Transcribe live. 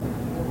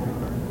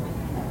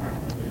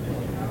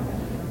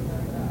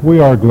We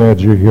are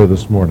glad you're here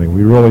this morning.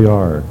 We really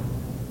are.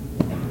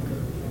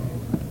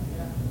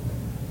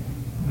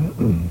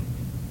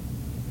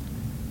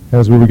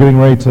 As we were getting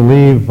ready to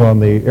leave on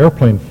the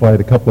airplane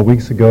flight a couple of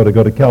weeks ago to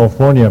go to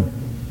California,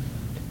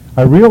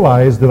 I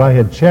realized that I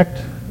had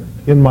checked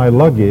in my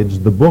luggage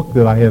the book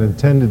that I had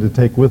intended to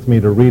take with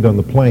me to read on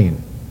the plane.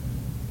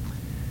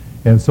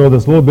 And so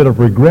this little bit of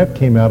regret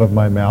came out of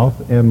my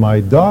mouth, and my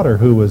daughter,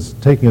 who was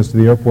taking us to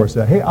the airport,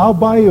 said, "Hey, I'll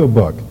buy you a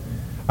book.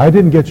 I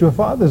didn't get you a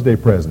Father's Day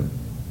present."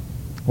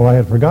 Well, I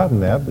had forgotten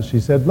that, but she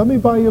said, "Let me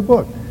buy you a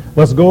book.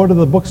 Let's go over to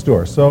the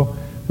bookstore." So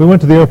we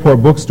went to the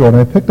airport bookstore, and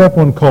I picked up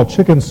one called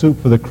Chicken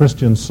Soup for the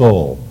Christian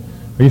Soul.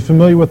 Are you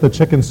familiar with the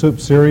Chicken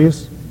Soup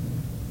series?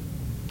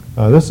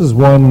 This is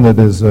one that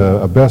is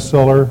a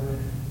bestseller.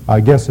 I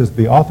guess it's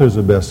the authors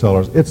of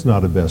bestsellers. It's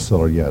not a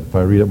bestseller yet, if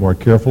I read it more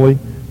carefully.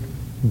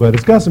 But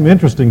it's got some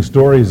interesting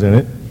stories in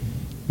it.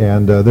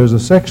 And there's a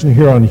section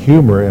here on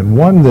humor, and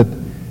one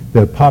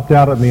that popped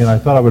out at me and I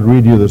thought I would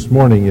read you this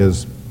morning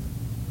is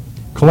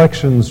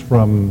collections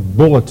from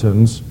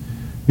bulletins.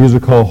 These are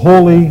called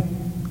Holy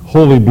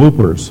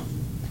Bloopers.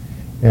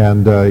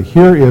 And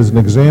here is an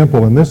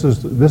example, and this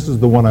is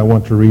the one I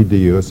want to read to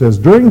you. It says,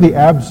 "During the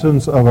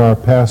absence of our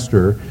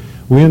pastor,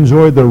 we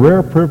enjoyed the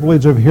rare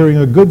privilege of hearing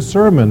a good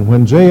sermon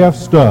when J.F.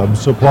 Stubbs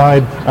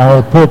supplied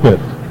our pulpit."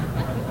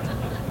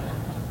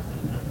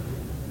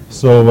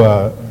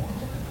 So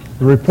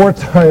the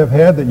reports I have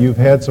had that you've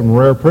had some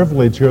rare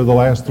privilege here the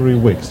last 3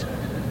 weeks.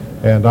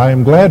 And I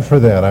am glad for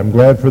that. I'm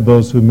glad for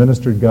those who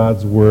ministered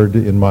God's word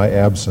in my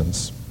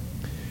absence.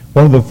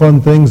 One of the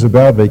fun things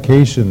about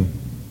vacation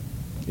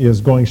is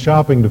going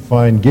shopping to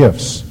find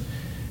gifts.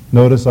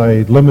 Notice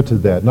I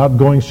limited that. Not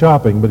going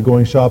shopping, but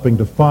going shopping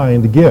to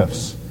find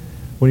gifts.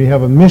 When you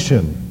have a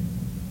mission,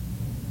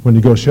 when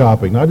you go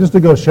shopping, not just to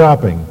go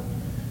shopping,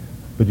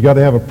 but you got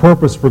to have a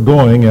purpose for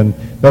going, and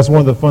that's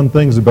one of the fun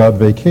things about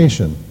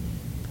vacation.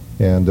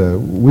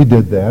 And we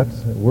did that.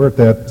 We're at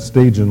that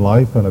stage in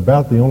life, and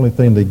about the only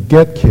thing to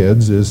get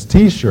kids is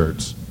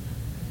T-shirts.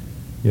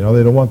 You know,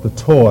 they don't want the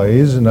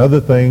toys and other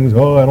things.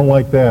 Oh, I don't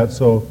like that.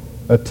 So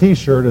a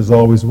T-shirt is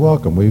always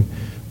welcome. We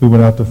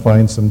went out to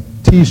find some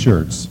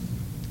T-shirts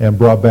and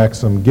brought back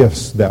some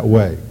gifts that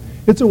way.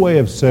 It's a way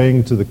of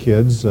saying to the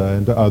kids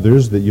and to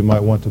others that you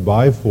might want to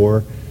buy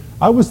for,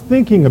 "I was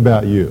thinking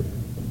about you.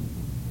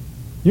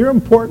 You're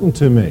important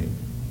to me.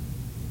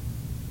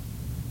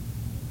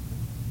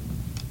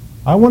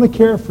 I want to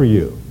care for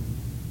you.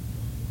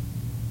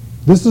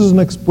 This is an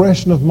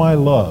expression of my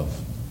love.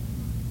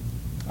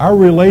 Our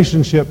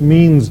relationship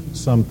means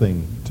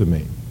something to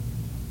me."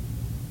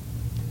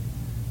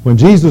 When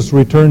Jesus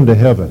returned to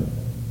heaven,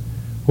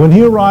 when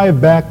he arrived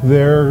back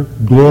there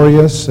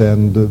glorious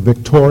and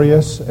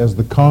victorious as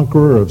the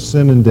conqueror of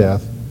sin and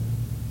death,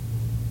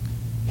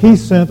 he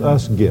sent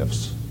us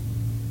gifts.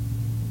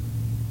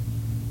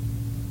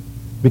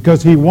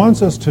 Because he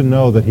wants us to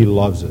know that he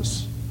loves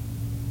us,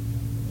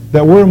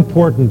 that we're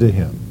important to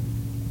him,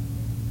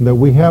 and that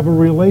we have a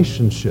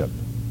relationship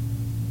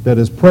that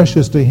is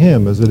precious to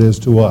him as it is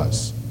to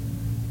us.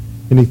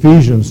 In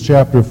Ephesians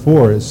chapter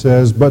 4 it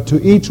says, "But to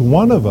each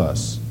one of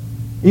us,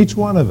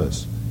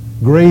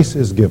 grace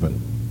is given,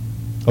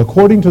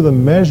 according to the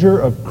measure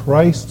of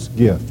Christ's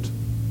gift.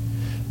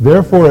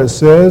 Therefore it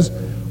says,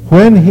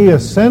 when he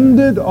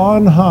ascended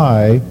on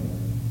high,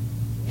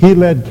 he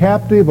led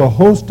captive a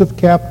host of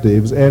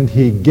captives, and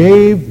he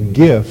gave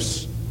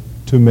gifts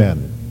to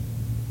men."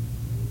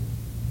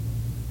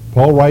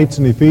 Paul writes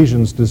in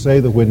Ephesians to say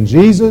that when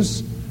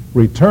Jesus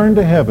returned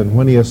to heaven,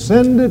 when he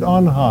ascended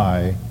on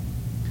high,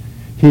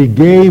 he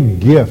gave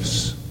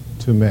gifts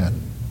to men.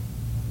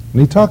 And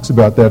he talks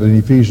about that in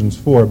Ephesians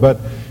 4, but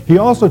he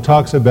also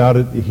talks about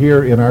it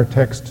here in our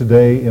text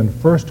today in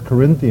 1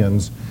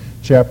 Corinthians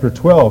chapter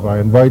 12. I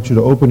invite you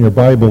to open your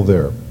Bible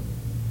there.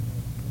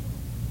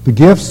 The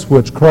gifts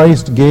which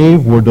Christ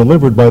gave were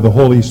delivered by the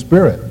Holy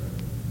Spirit.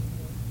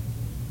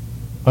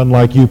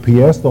 Unlike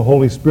UPS, the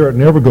Holy Spirit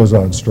never goes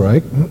on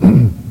strike.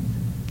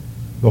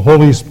 The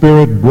Holy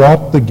Spirit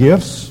brought the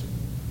gifts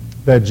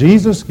that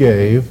Jesus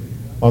gave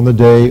on the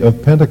day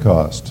of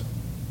Pentecost.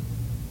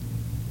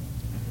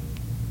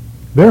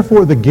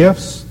 Therefore, the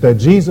gifts that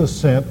Jesus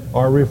sent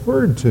are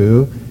referred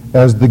to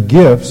as the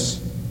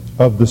gifts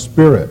of the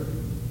Spirit.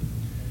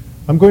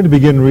 I'm going to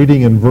begin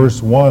reading in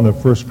verse 1 of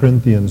 1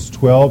 Corinthians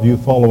 12. You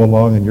follow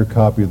along in your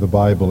copy of the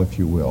Bible, if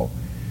you will.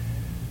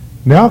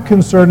 "Now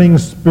concerning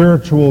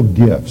spiritual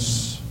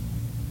gifts,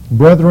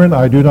 brethren,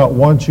 I do not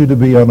want you to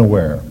be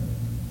unaware.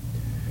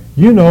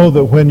 You know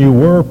that when you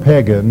were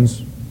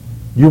pagans,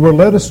 you were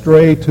led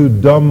astray to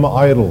dumb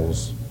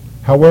idols,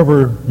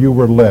 however you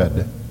were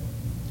led.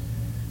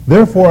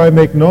 Therefore I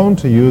make known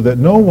to you that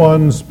no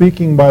one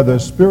speaking by the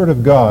Spirit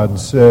of God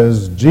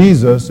says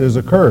Jesus is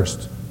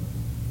accursed,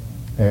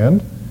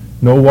 and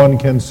no one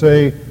can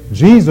say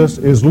Jesus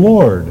is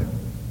Lord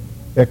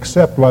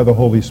except by the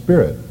Holy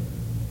Spirit.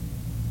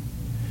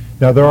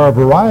 Now there are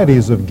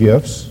varieties of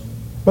gifts,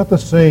 but the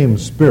same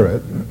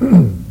Spirit.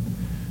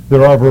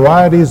 There are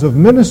varieties of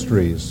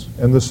ministries,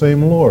 and the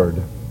same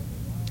Lord.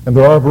 And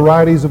there are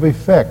varieties of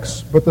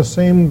effects, but the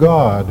same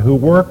God who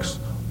works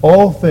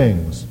all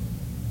things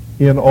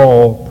in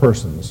all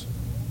persons.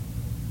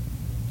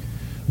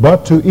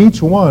 But to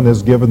each one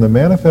is given the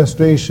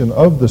manifestation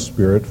of the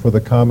Spirit for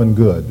the common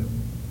good.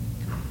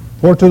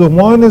 For to the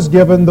one is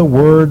given the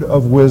word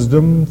of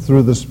wisdom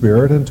through the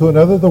Spirit, and to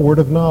another the word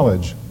of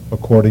knowledge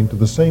according to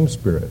the same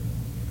Spirit.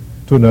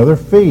 To another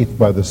faith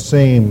by the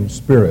same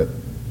Spirit,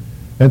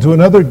 and to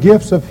another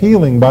gifts of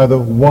healing by the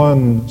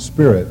one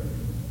Spirit,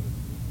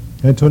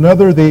 and to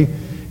another the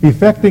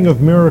effecting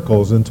of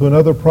miracles, and to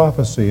another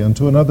prophecy, and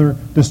to another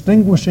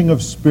distinguishing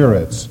of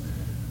spirits,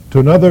 to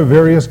another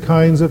various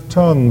kinds of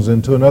tongues,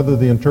 and to another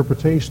the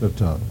interpretation of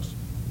tongues.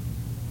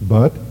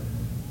 But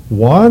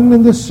one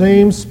and the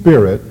same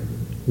Spirit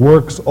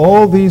works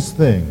all these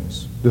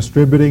things,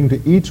 distributing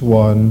to each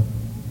one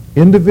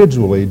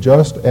individually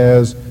just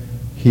as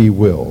he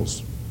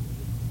wills.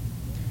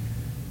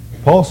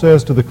 Paul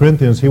says to the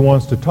Corinthians he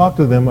wants to talk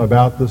to them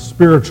about the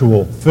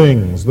spiritual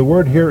things. The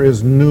word here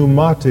is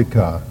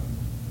pneumatica.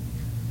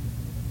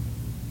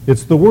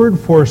 It's the word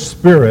for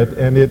spirit,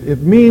 and it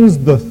means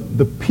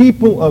the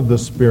people of the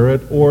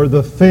Spirit or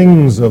the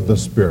things of the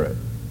Spirit.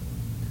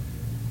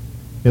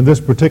 In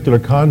this particular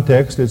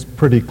context, it's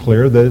pretty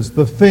clear that it's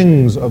the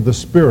things of the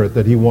Spirit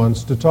that he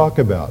wants to talk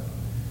about.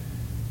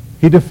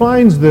 He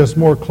defines this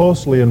more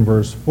closely in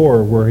verse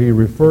 4, where he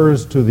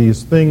refers to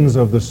these things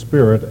of the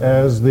Spirit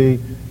as the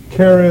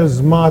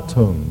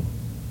charismaton,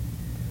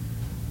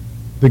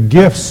 the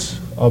gifts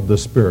of the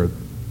Spirit.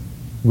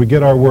 We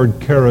get our word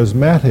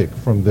charismatic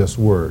from this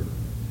word.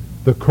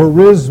 The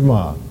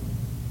charisma,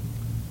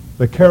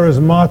 the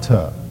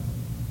charismata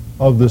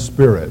of the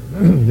Spirit.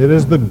 It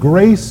is the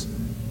grace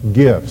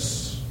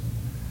gifts.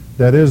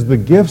 That is, the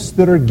gifts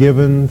that are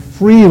given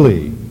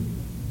freely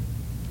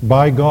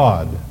by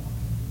God.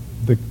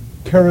 The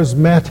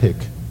charismatic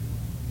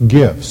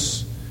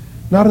gifts.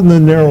 Not in the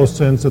narrow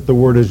sense that the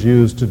word is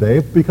used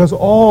today, because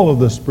all of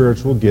the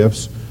spiritual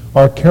gifts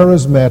are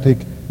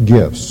charismatic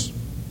gifts.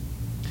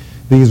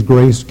 These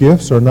grace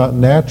gifts are not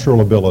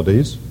natural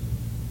abilities.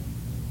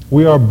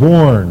 We are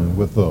born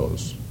with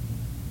those.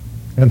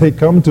 And they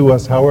come to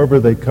us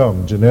however they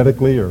come,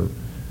 genetically or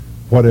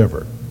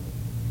whatever.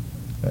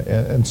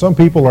 And some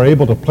people are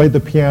able to play the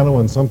piano,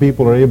 and some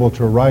people are able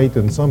to write,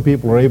 and some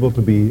people are able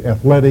to be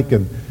athletic,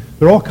 and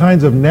there are all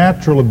kinds of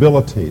natural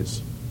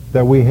abilities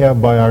that we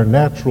have by our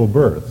natural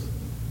birth.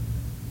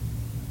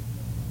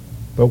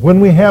 But when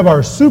we have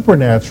our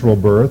supernatural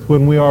birth,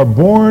 when we are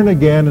born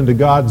again into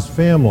God's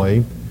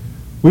family,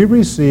 we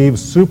receive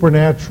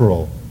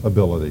supernatural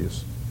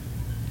abilities,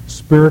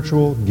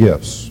 spiritual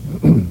gifts.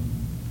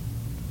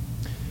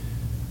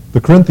 The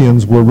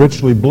Corinthians were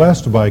richly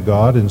blessed by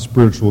God in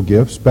spiritual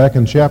gifts. Back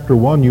in chapter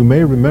 1, you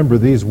may remember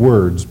these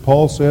words.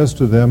 Paul says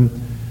to them,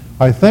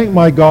 I thank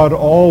my God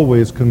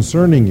always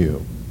concerning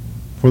you,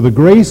 for the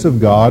grace of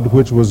God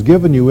which was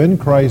given you in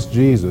Christ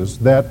Jesus,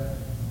 that,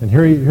 and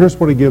here's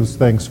what he gives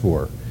thanks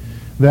for,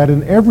 that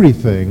in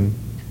everything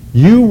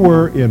you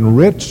were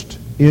enriched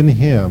in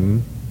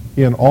him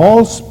in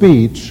all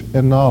speech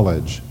and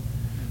knowledge,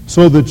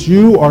 so that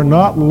you are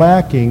not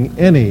lacking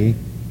any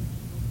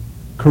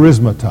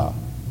charismata,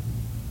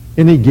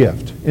 any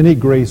gift, any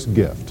grace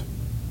gift.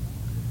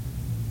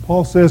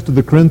 Paul says to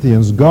the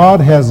Corinthians,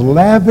 God has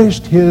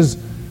lavished his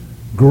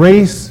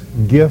grace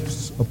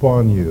gifts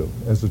upon you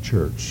as a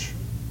church.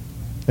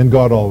 And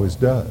God always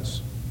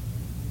does.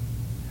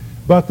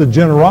 But the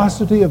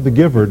generosity of the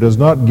giver does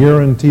not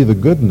guarantee the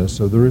goodness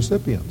of the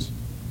recipients.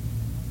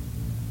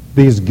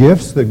 These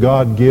gifts that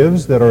God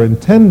gives that are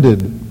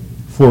intended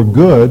for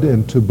good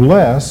and to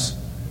bless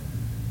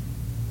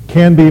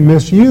can be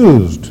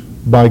misused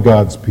by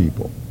God's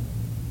people.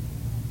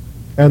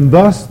 And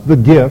thus the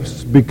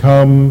gifts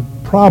become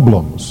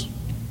problems.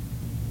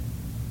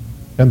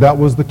 And that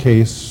was the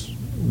case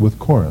with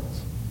Corinth.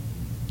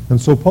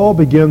 And so Paul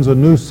begins a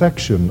new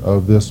section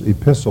of this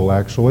epistle,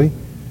 actually,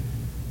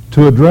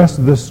 to address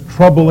this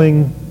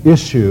troubling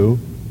issue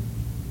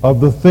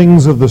of the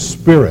things of the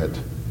Spirit.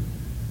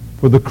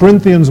 For the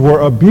Corinthians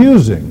were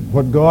abusing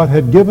what God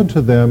had given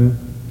to them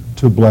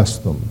to bless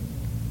them.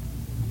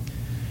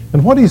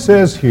 And what he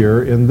says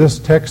here in this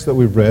text that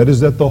we've read is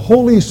that the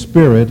Holy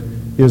Spirit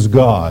is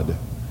God.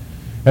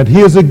 And he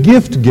is a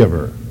gift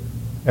giver,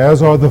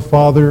 as are the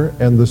Father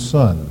and the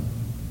Son.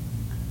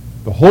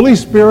 The Holy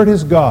Spirit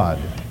is God,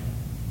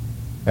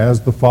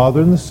 as the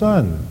Father and the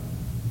Son.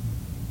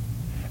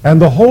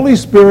 And the Holy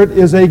Spirit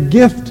is a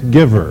gift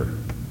giver,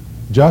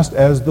 just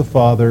as the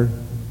Father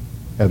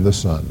and the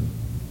Son.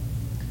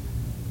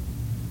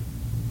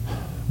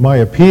 My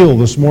appeal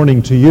this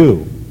morning to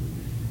you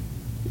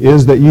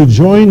is that you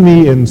join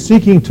me in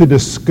seeking to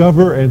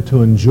discover and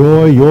to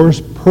enjoy your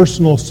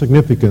personal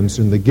significance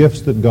in the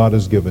gifts that God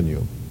has given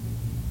you.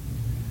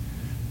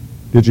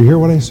 Did you hear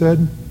what I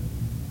said?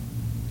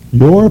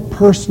 Your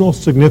personal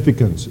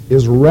significance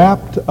is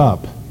wrapped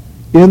up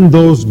in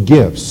those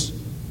gifts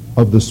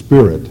of the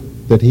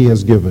Spirit that he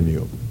has given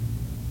you.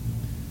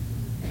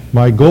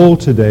 My goal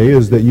today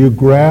is that you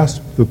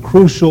grasp the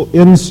crucial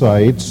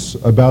insights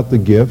about the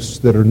gifts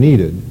that are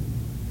needed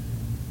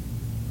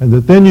And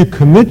that then you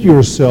commit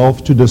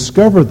yourself to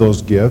discover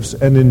those gifts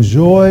and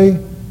enjoy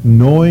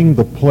knowing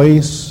the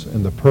place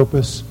and the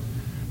purpose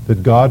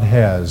that God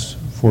has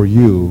for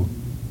you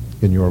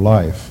in your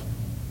life.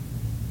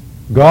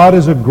 God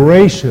is a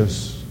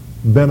gracious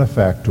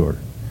benefactor,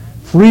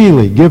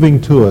 freely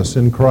giving to us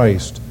in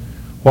Christ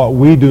what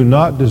we do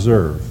not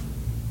deserve,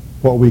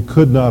 what we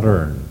could not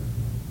earn.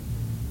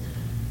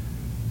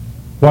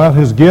 While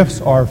his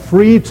gifts are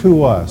free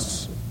to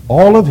us,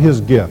 all of his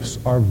gifts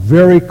are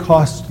very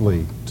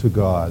costly to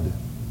God.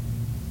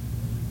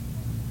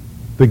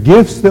 The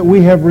gifts that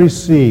we have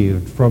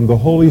received from the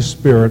Holy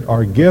Spirit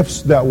are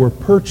gifts that were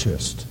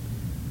purchased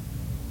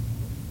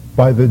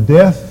by the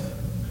death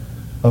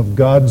of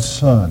God's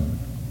Son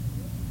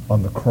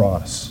on the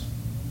cross.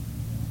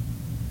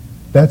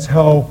 That's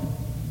how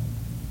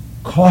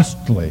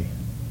costly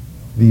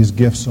these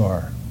gifts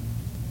are.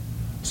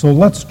 So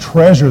let's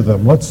treasure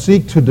them. Let's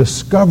seek to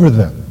discover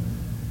them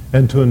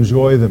and to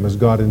enjoy them as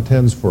God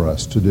intends for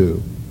us to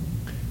do.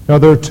 Now,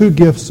 there are two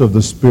gifts of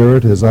the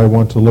Spirit as I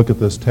want to look at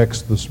this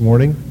text this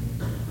morning.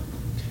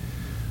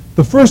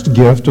 The first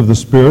gift of the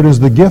Spirit is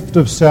the gift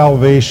of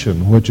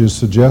salvation, which is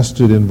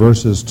suggested in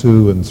verses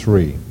 2 and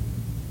 3.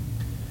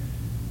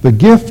 The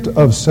gift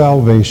of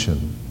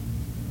salvation.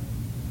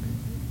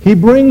 He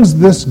brings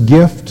this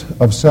gift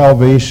of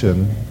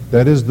salvation,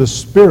 that is, the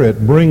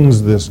Spirit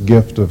brings this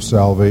gift of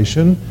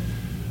salvation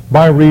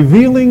by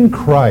revealing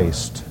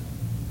Christ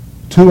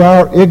to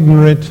our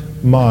ignorant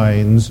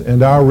minds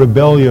and our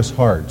rebellious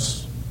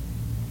hearts.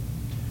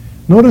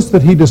 Notice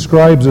that he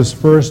describes us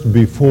first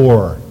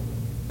before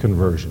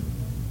conversion.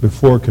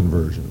 Before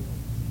conversion.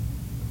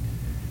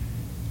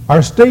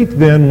 Our state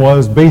then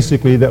was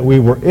basically that we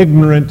were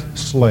ignorant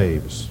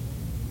slaves.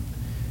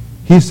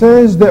 He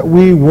says that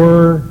we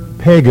were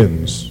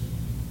pagans.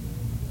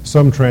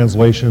 Some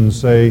translations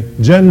say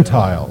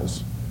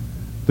Gentiles.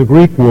 The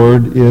Greek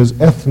word is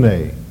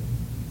ethne.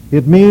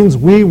 It means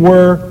we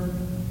were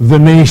the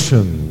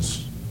nations.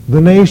 The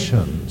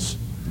nations.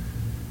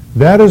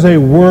 That is a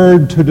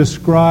word to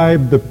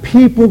describe the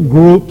people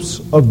groups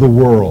of the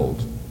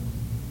world.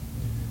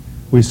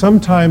 We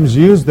sometimes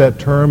use that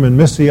term in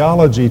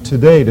missiology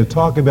today to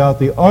talk about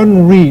the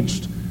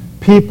unreached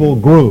people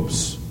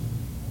groups,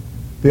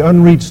 the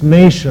unreached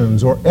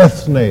nations or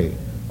ethne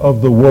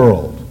of the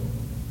world.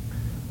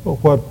 But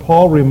what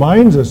Paul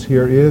reminds us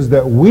here is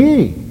that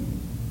we,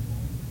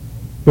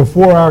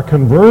 before our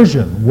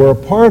conversion, were a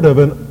part of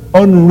an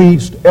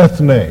unreached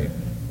ethne.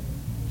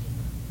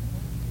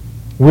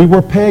 We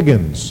were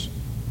pagans.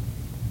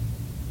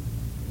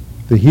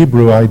 The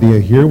Hebrew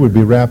idea here would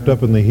be wrapped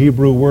up in the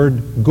Hebrew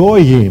word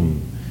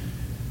goyim,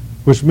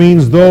 which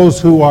means those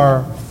who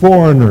are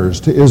foreigners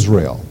to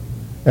Israel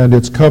and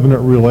its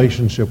covenant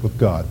relationship with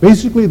God.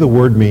 Basically, the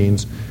word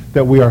means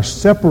that we are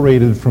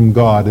separated from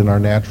God in our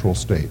natural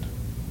state.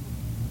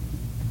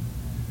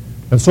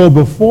 And so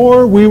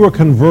before we were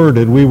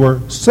converted, we were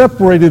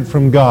separated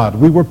from God.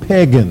 We were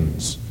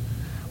pagans.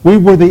 We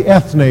were the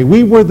ethne.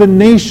 We were the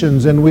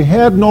nations, and we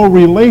had no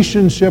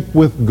relationship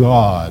with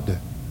God.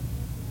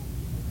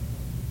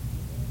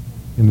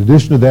 In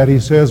addition to that, he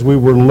says we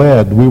were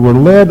led. We were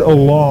led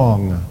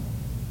along.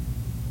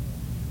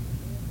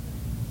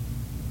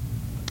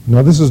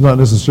 Now, this is not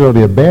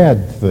necessarily a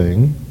bad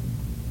thing.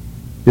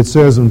 It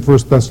says in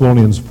 1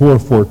 Thessalonians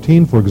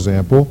 4:14, for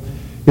example,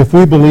 if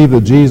we believe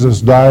that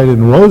Jesus died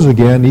and rose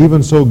again,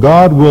 even so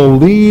God will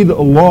lead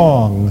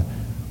along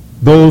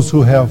those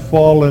who have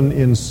fallen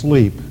in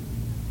sleep.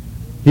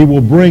 He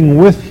will bring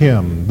with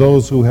him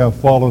those who have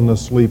fallen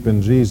asleep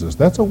in Jesus.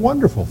 That's a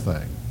wonderful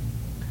thing.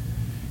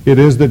 It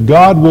is that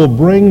God will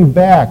bring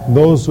back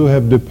those who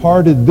have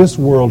departed this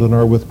world and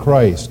are with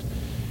Christ.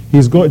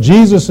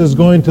 Jesus is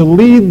going to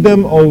lead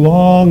them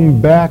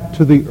along back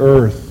to the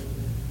earth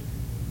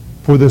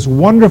for this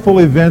wonderful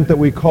event that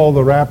we call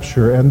the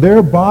rapture, and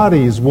their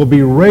bodies will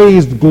be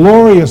raised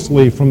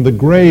gloriously from the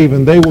grave,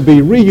 and they will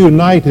be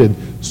reunited,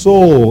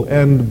 soul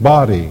and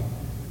body,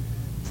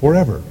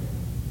 forever.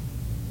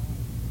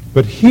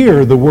 But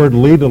here, the word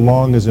lead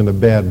along is in a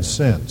bad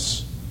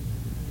sense.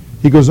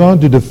 He goes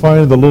on to define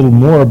it a little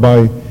more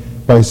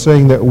by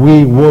saying that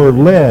we were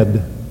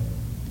led.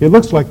 It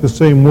looks like the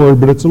same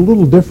word, but it's a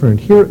little different.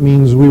 Here it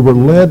means we were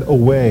led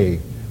away.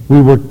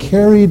 We were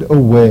carried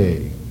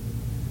away.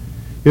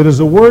 It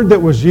is a word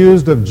that was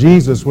used of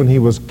Jesus when he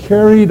was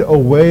carried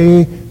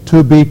away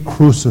to be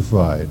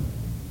crucified.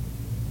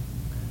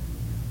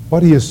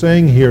 What he is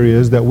saying here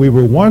is that we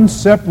were once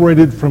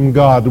separated from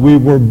God. We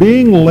were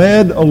being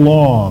led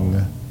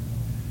along.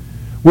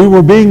 We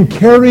were being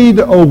carried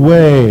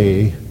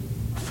away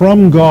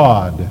from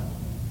God.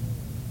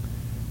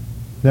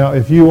 Now,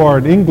 if you are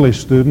an English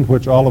student,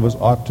 which all of us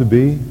ought to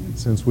be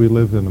since we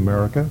live in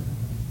America,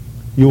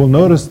 you will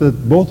notice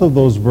that both of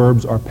those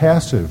verbs are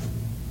passive.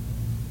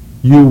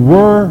 You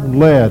were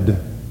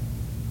led.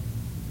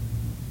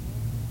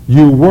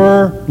 You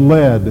were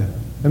led.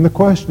 And the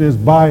question is,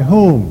 by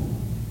whom?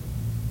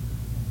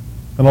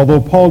 And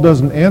although Paul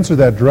doesn't answer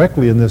that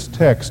directly in this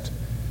text,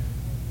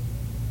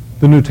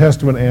 The New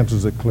Testament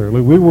answers it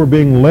clearly. We were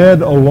being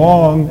led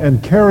along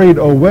and carried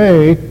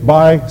away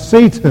by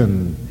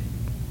Satan.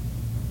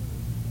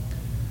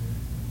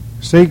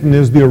 Satan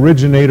is the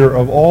originator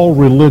of all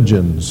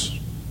religions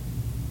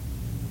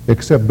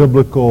except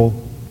biblical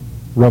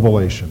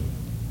revelation.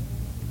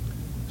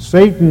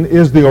 Satan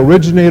is the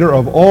originator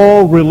of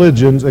all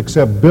religions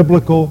except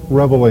biblical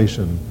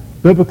revelation,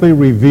 biblically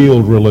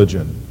revealed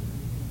religion,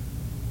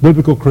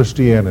 biblical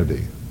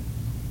Christianity.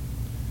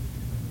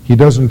 He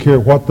doesn't care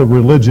what the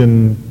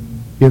religion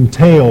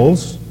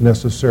entails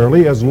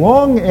necessarily, as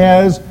long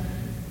as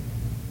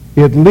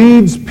it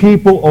leads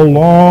people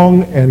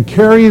along and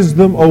carries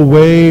them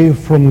away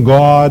from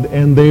God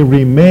and they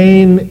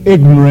remain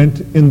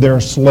ignorant in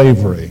their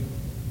slavery.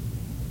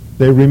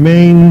 They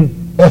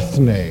remain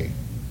ethne.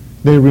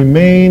 They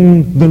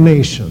remain the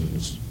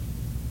nations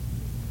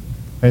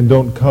and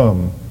don't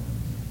come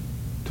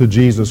to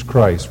Jesus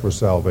Christ for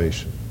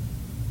salvation.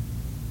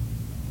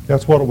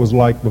 That's what it was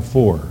like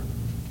before.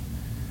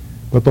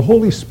 But the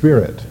Holy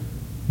Spirit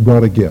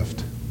brought a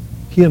gift.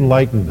 He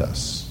enlightened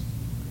us.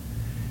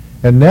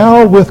 And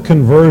now with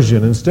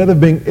conversion, instead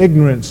of being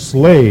ignorant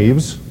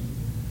slaves,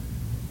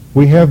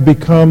 we have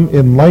become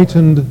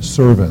enlightened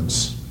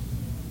servants.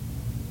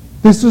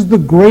 This is the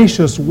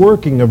gracious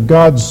working of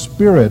God's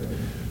Spirit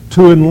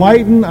to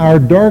enlighten our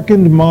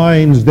darkened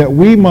minds that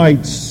we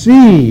might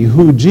see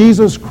who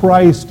Jesus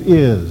Christ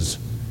is.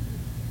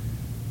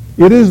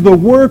 It is the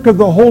work of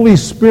the Holy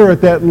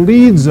Spirit that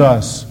leads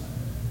us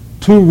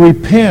to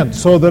repent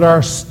so that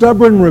our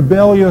stubborn,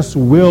 rebellious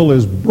will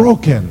is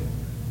broken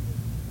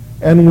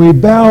and we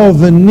bow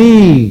the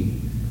knee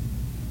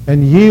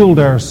and yield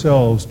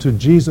ourselves to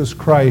Jesus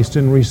Christ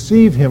and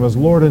receive Him as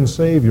Lord and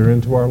Savior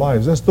into our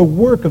lives. That's the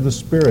work of the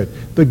Spirit,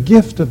 the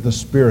gift of the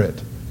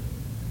Spirit.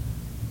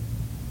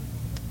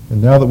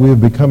 And now that we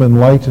have become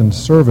enlightened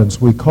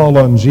servants, we call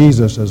on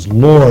Jesus as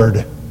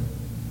Lord.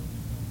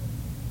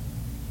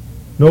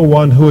 No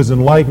one who is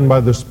enlightened by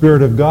the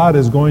Spirit of God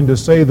is going to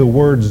say the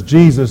words,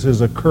 Jesus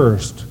is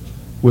accursed,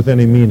 with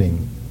any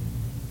meaning.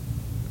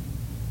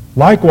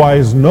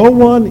 Likewise, no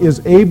one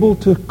is able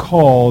to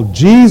call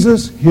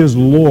Jesus his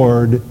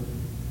Lord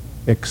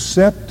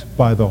except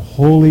by the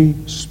Holy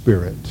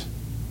Spirit.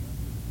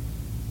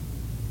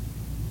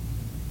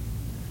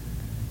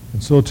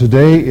 And so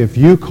today, if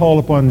you call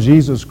upon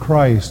Jesus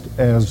Christ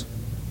as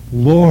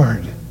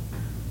Lord,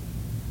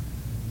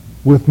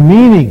 with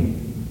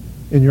meaning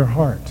in your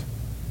heart,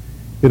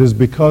 it is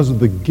because of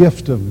the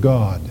gift of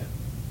God,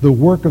 the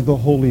work of the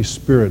Holy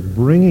Spirit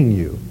bringing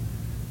you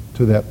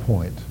to that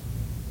point.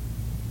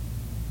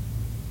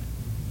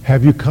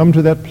 Have you come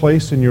to that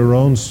place in your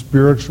own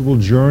spiritual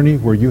journey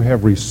where you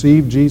have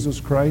received Jesus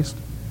Christ?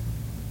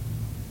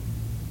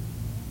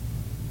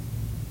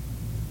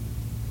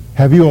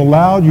 Have you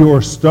allowed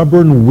your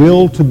stubborn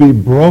will to be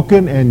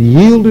broken and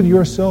yielded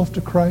yourself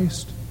to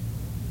Christ?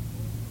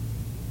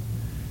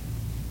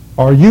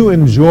 Are you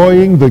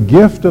enjoying the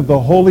gift of the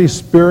Holy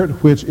Spirit,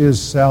 which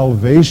is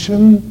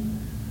salvation,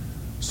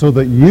 so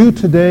that you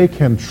today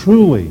can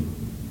truly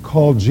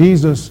call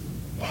Jesus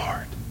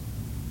Lord,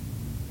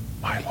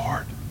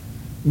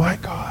 my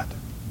God?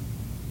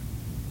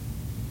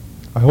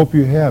 I hope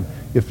you have.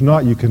 If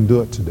not, you can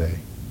do it today.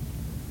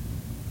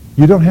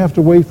 You don't have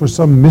to wait for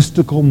some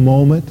mystical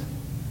moment.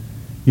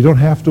 You don't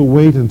have to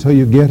wait until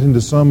you get into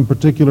some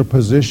particular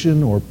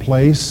position or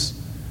place.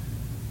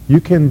 You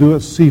can do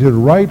it seated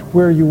right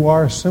where you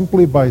are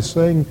simply by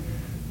saying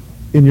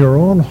in your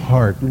own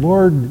heart,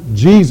 Lord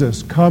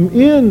Jesus, come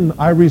in.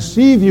 I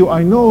receive you.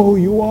 I know who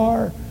you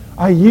are.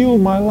 I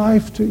yield my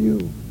life to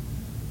you.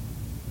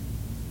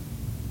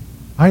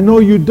 I know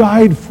you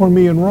died for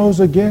me and rose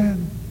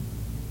again.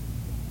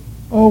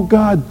 Oh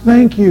God,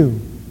 thank you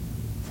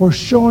for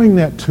showing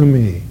that to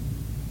me.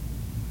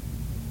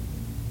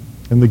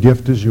 And the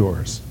gift is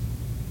yours.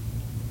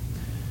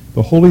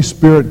 The Holy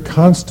Spirit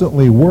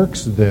constantly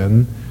works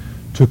then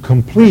to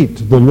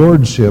complete the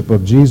lordship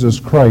of Jesus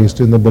Christ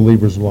in the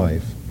believer's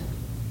life.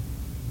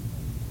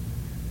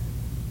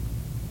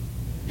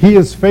 He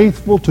is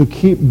faithful to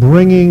keep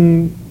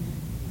bringing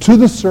to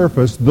the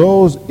surface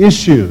those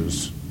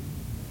issues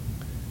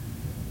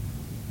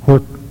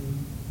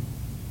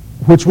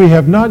which we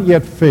have not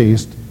yet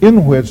faced,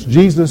 in which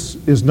Jesus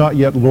is not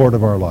yet Lord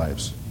of our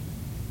lives.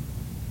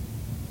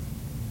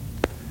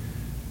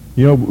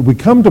 You know, we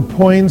come to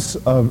points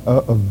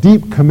of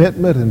deep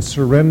commitment and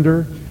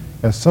surrender,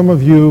 as some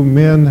of you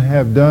men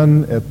have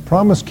done at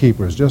Promise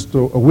Keepers just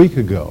a week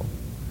ago.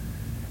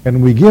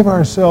 And we give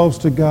ourselves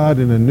to God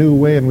in a new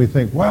way, and we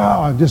think,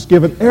 wow, I've just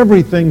given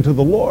everything to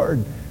the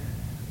Lord.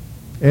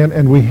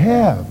 And we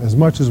have, as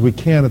much as we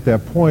can at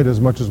that point, as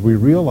much as we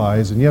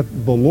realize, and yet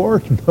the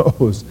Lord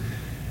knows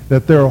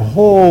that there are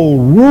whole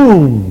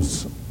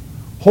rooms,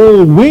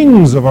 whole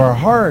wings of our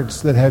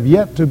hearts that have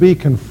yet to be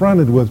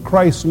confronted with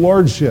Christ's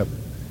lordship.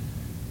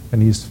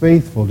 And He's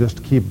faithful just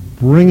to keep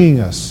bringing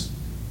us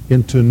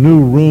into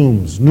new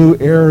rooms, new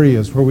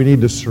areas where we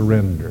need to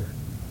surrender.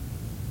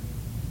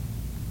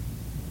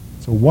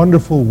 It's a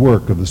wonderful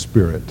work of the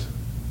Spirit,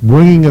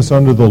 bringing us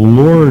under the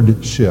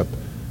lordship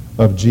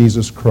of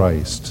Jesus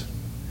Christ.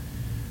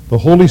 The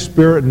Holy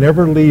Spirit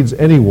never leads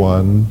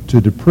anyone to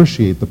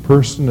depreciate the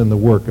person and the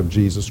work of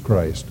Jesus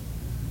Christ.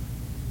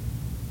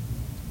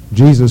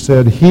 Jesus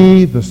said,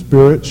 "He, the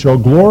Spirit, shall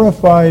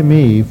glorify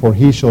me, for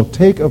he shall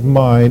take of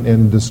mine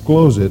and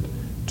disclose it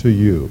to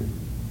you."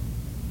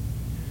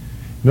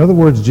 In other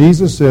words,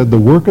 Jesus said the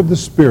work of the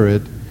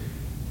Spirit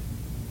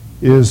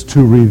is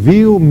to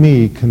reveal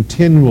me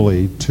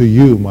continually to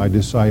you, my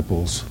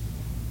disciples.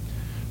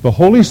 The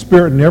Holy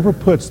Spirit never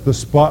puts the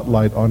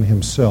spotlight on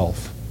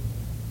himself.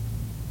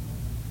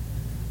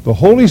 The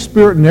Holy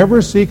Spirit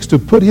never seeks to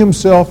put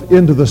himself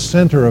into the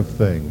center of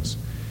things.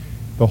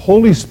 The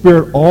Holy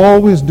Spirit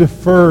always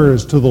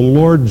defers to the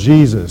Lord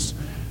Jesus,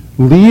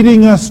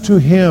 leading us to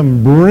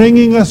him,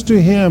 bringing us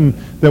to him,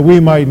 that we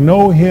might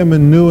know him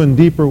in new and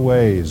deeper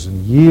ways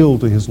and yield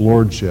to his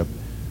lordship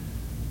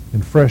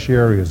in fresh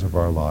areas of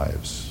our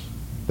lives.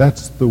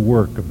 That's the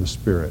work of the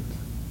Spirit.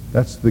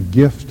 That's the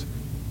gift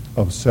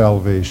of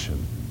salvation.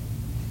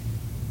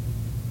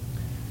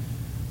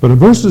 But in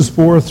verses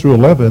 4 through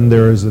 11,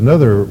 there is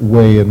another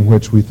way in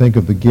which we think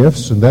of the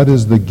gifts, and that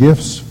is the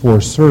gifts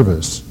for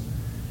service.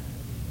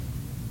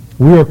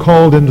 We are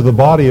called into the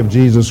body of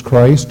Jesus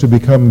Christ to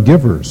become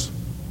givers,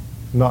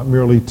 not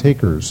merely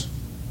takers.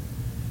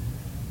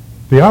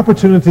 The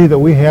opportunity that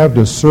we have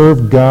to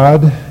serve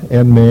God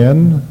and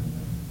man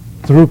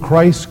through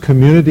Christ's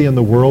community in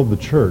the world, the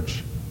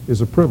church,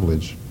 is a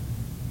privilege.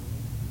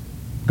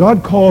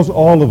 God calls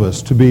all of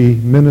us to be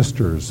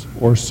ministers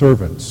or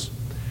servants,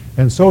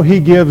 and so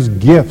he gives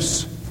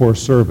gifts for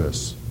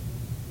service.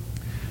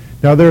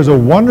 Now, there's a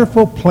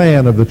wonderful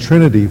plan of the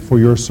Trinity for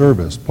your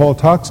service. Paul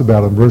talks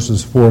about it in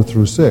verses 4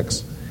 through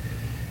 6.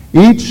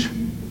 Each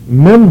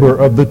member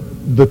of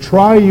the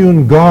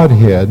triune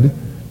Godhead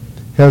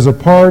has a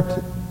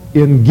part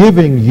in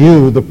giving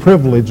you the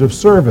privilege of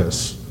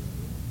service.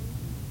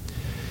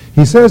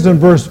 He says in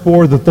verse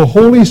 4 that the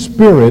Holy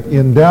Spirit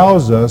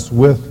endows us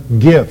with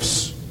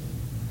gifts.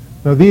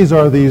 Now, these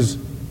are these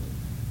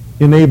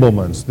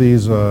enablements,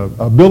 these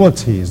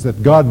abilities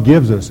that God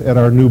gives us at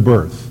our new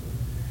birth.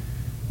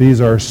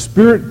 These are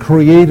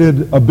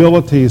Spirit-created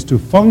abilities to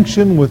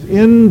function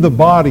within the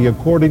body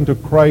according to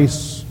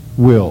Christ's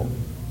will.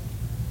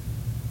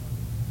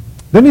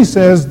 Then he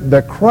says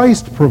that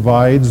Christ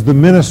provides the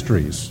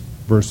ministries,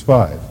 verse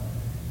 5.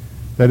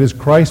 That is,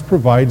 Christ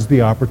provides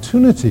the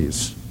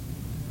opportunities.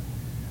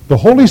 The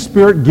Holy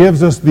Spirit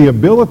gives us the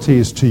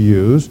abilities to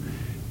use.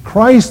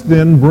 Christ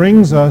then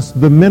brings us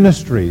the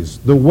ministries,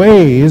 the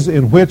ways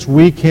in which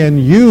we can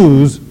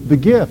use the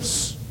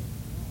gifts.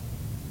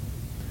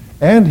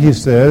 And he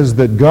says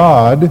that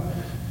God,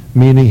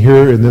 meaning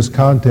here in this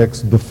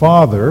context the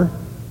Father,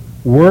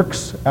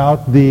 works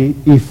out the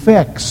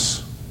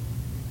effects.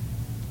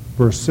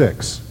 Verse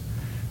 6.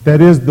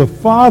 That is, the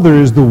Father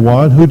is the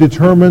one who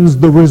determines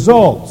the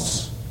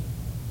results,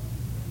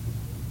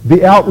 the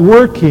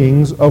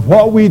outworkings of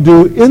what we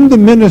do in the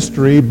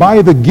ministry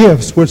by the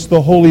gifts which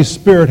the Holy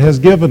Spirit has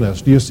given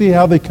us. Do you see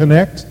how they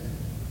connect?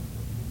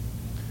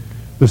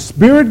 The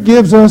Spirit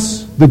gives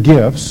us the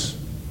gifts.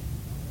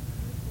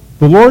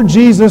 The Lord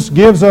Jesus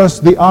gives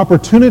us the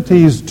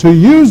opportunities to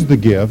use the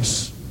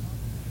gifts,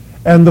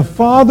 and the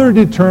Father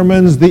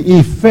determines the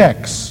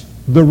effects,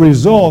 the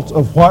results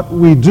of what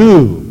we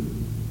do.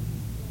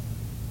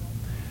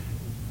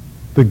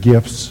 The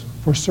gifts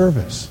for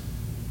service.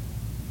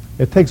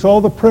 It takes all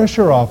the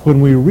pressure off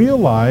when we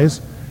realize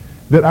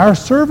that our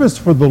service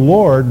for the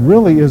Lord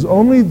really is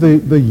only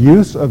the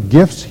use of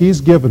gifts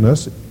he's given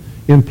us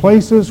in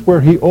places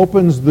where he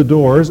opens the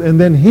doors, and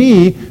then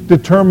he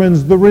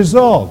determines the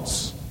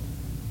results.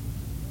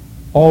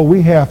 All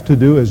we have to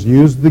do is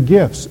use the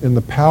gifts in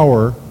the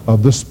power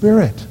of the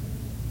Spirit.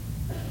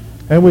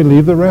 And we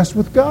leave the rest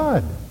with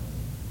God.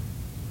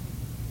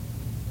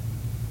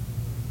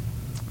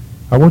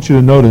 I want you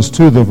to notice,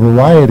 too, the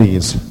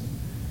varieties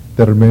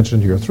that are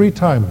mentioned here. 3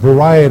 times.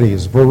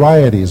 Varieties,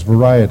 varieties,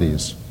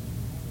 varieties.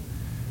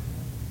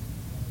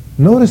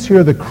 Notice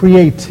here the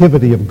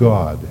creativity of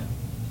God.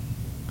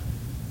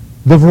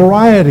 The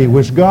variety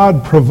which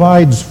God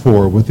provides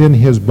for within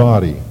his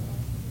body.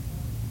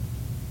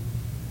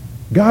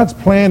 God's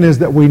plan is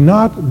that we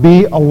not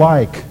be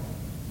alike.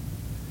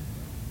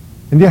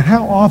 And yet,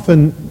 how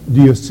often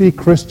do you see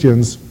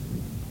Christians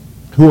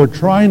who are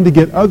trying to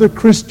get other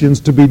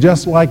Christians to be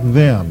just like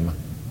them?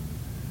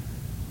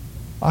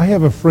 I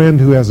have a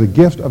friend who has a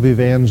gift of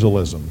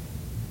evangelism.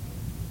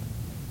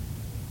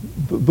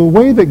 The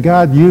way that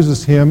God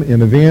uses him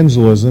in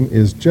evangelism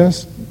is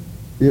just,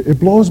 it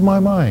blows my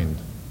mind.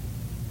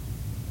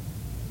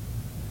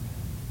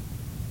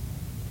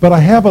 But I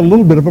have a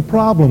little bit of a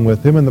problem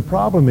with him, and the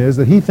problem is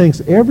that he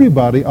thinks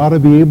everybody ought to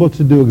be able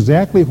to do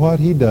exactly what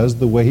he does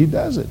the way he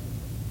does it.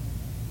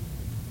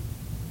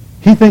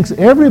 He thinks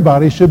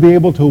everybody should be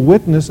able to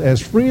witness as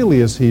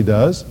freely as he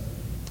does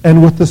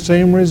and with the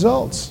same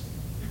results.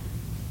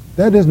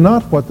 That is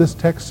not what this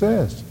text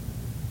says.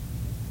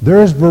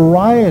 There is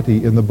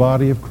variety in the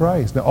body of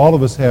Christ. Now, all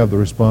of us have the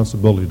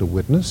responsibility to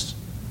witness.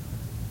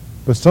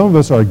 But some of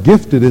us are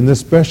gifted in this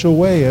special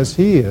way as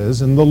He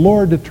is, and the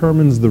Lord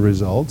determines the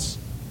results.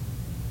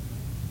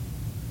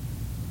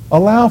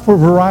 Allow for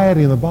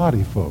variety in the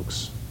body,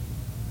 folks.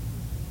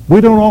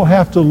 We don't all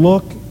have to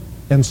look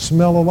and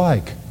smell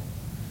alike.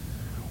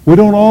 We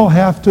don't all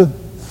have to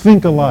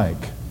think alike.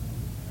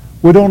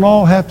 We don't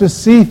all have to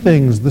see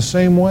things the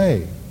same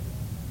way.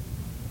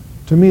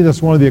 To me,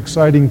 that's one of the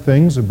exciting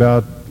things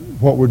about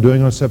what we're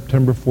doing on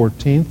September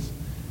 14th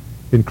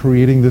in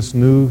creating this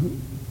new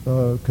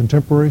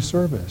contemporary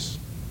service.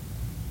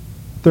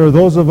 There are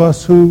those of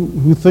us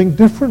who think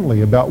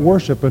differently about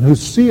worship and who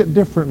see it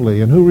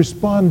differently and who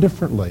respond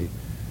differently.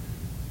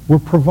 We're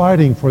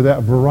providing for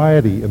that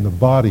variety in the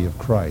body of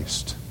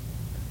Christ.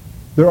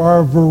 There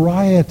are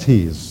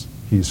varieties,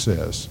 he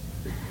says.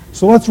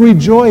 So let's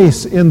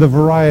rejoice in the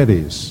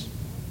varieties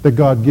that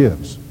God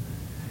gives.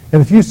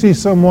 And if you see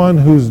someone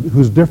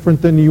who's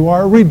different than you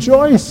are,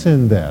 rejoice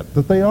in that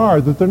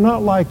they're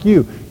not like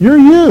you. You're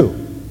you.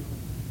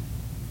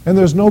 And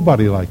there's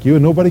nobody like you,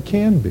 and nobody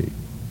can be.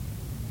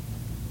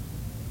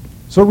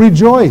 So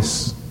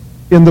rejoice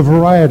in the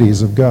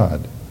varieties of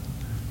God.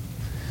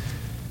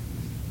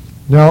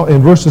 Now,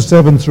 in verses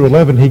 7 through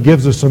 11, he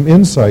gives us some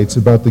insights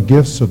about the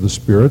gifts of the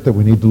Spirit that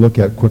we need to look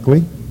at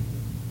quickly.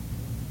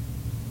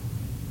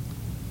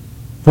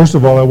 First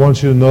of all, I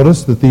want you to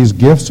notice that these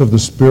gifts of the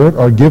Spirit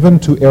are given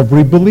to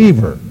every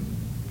believer.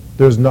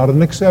 There's not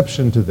an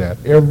exception to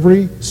that.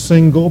 Every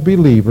single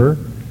believer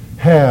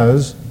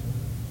has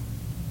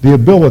the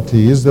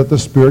abilities that the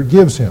Spirit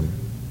gives him.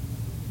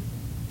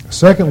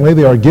 Secondly,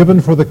 they are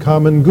given for the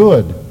common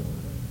good.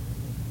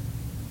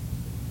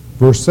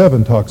 Verse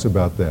 7 talks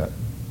about that.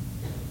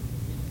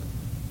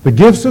 The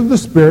gifts of the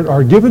Spirit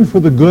are given for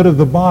the good of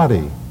the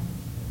body.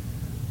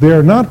 They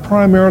are not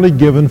primarily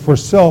given for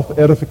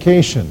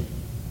self-edification.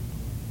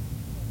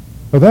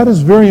 Now that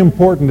is very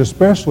important,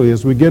 especially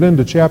as we get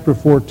into chapter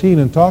 14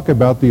 and talk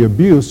about the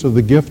abuse of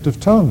the gift of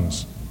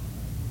tongues.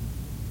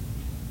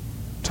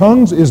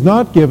 Tongues is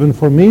not given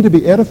for me to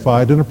be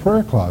edified in a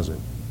prayer closet.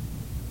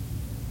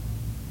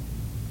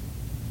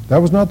 That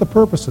was not the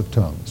purpose of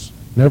tongues.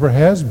 Never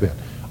has been.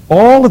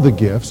 All of the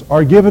gifts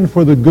are given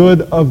for the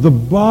good of the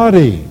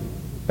body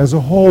as a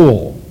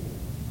whole,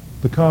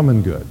 the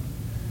common good.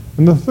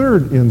 And the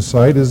third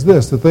insight is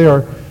this, that they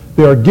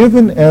are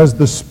given as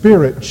the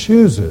Spirit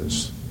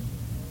chooses.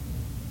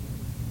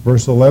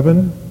 Verse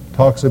 11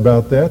 talks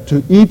about that.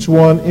 To each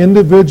one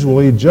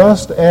individually,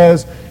 just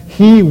as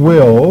he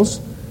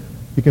wills.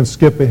 You can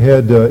skip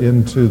ahead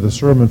into the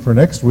sermon for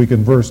next week.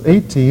 In verse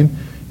 18,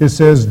 it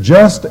says,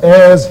 just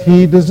as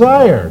he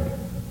desired.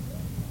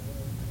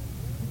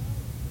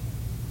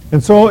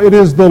 And so it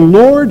is the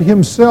Lord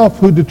himself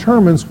who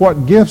determines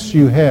what gifts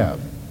you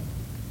have.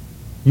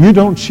 You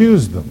don't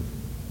choose them.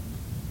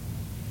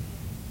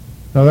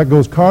 Now that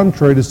goes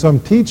contrary to some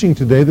teaching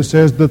today that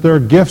says that there are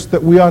gifts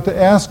that we ought to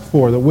ask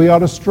for, that we ought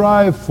to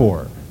strive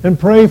for and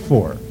pray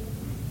for.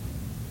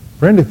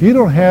 Friend, if you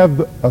don't have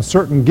a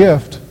certain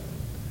gift,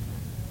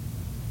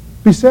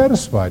 be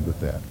satisfied with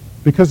that,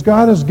 because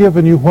God has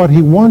given you what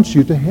he wants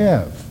you to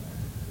have.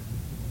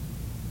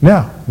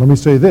 Now, let me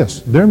say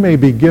this. There may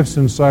be gifts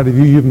inside of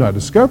you you've not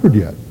discovered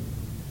yet.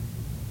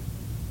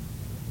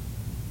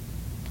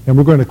 And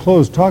we're going to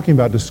close talking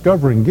about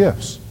discovering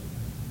gifts.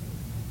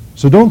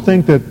 So don't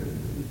think that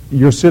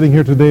you're sitting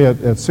here today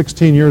at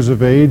 16 years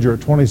of age or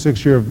at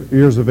 26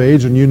 years of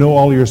age and you know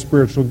all your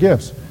spiritual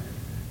gifts.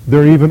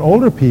 There are even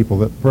older people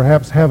that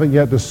perhaps haven't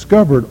yet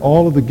discovered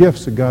all of the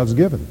gifts that God's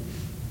given.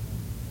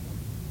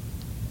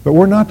 But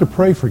we're not to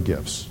pray for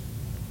gifts.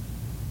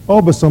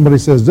 Oh, but somebody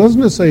says,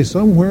 doesn't it say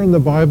somewhere in the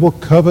Bible,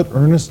 covet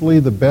earnestly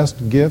the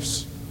best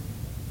gifts?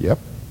 Yep.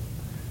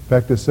 In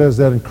fact, it says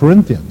that in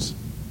Corinthians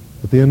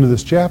at the end of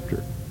this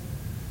chapter.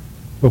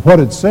 But what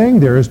it's saying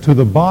there is to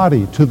the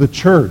body, to the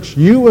church.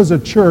 You as a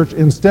church,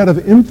 instead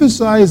of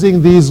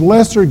emphasizing these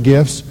lesser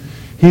gifts,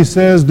 he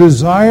says,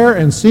 desire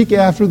and seek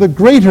after the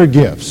greater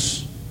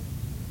gifts.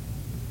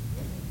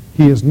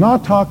 He is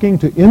not talking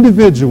to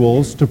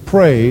individuals to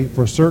pray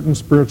for certain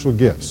spiritual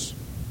gifts.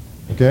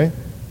 Okay?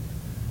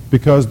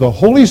 Because the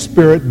Holy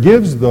Spirit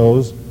gives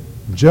those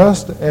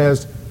just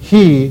as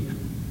he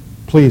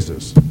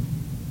pleases.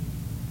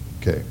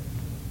 Okay.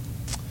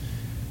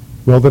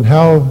 Well, then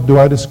how do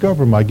I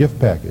discover my gift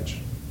package?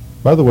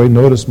 By the way,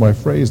 notice my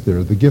phrase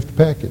there, the gift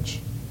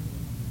package.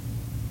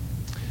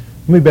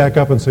 Let me back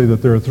up and say that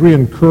there are three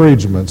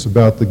encouragements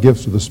about the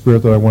gifts of the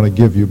Spirit that I want to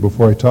give you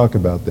before I talk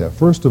about that.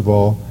 First of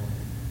all,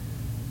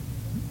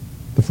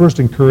 the first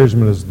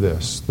encouragement is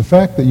this. The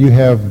fact that you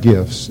have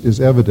gifts is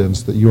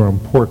evidence that you are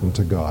important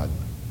to God.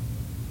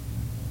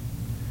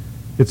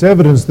 It's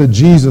evidence that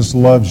Jesus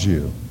loves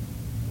you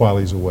while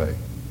he's away.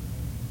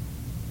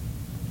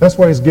 That's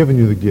why he's given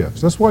you the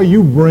gifts. That's why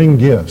you bring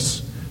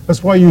gifts.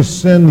 That's why you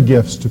send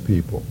gifts to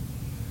people.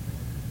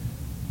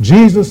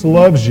 Jesus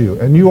loves you,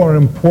 and you are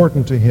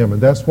important to him,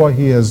 and that's why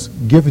he has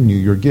given you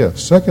your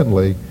gifts.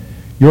 Secondly,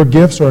 your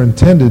gifts are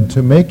intended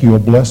to make you a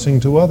blessing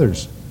to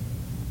others.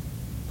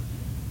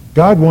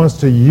 God wants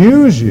to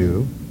use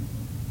you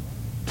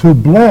to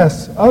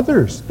bless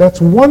others.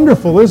 That's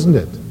wonderful, isn't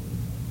it?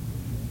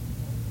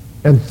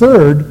 And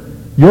third,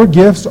 your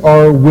gifts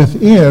are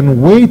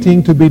within,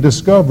 waiting to be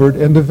discovered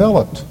and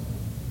developed.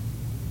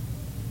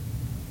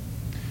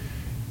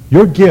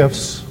 Your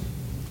gifts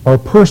are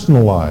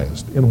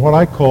personalized in what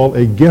I call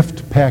a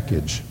gift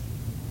package.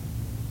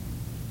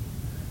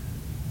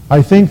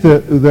 I think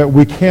that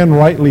we can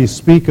rightly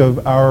speak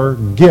of our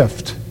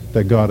gift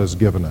that God has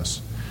given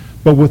us.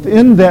 But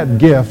within that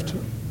gift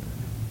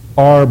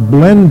are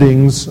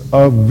blendings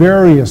of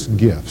various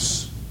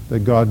gifts that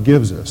God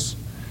gives us,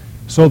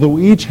 so that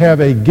we each have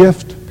a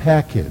gift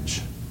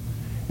package.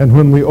 And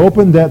when we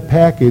open that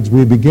package,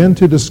 we begin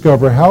to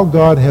discover how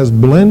God has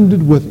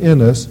blended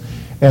within us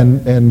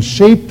and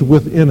shaped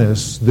within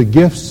us the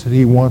gifts that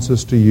He wants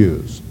us to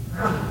use.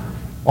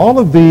 All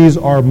of these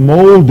are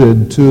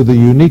molded to the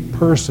unique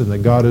person that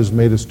God has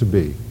made us to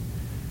be.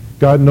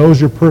 God knows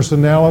your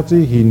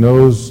personality. He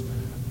knows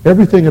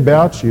everything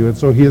about you. And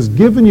so He has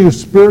given you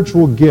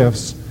spiritual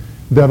gifts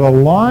that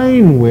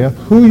align with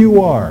who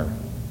you are.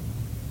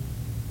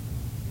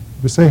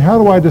 You say, how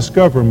do I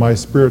discover my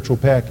spiritual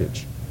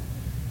package?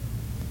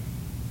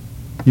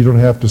 You don't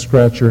have to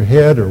scratch your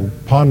head or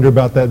ponder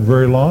about that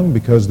very long,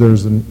 because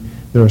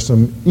there are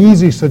some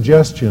easy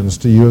suggestions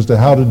to you as to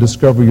how to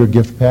discover your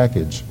gift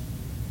package.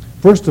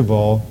 First of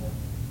all,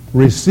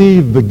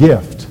 receive the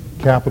gift,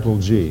 capital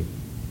G.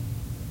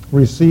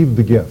 Receive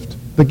the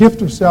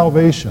gift of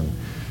salvation.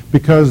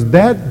 Because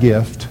that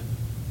gift,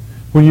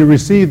 when you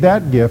receive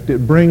that gift,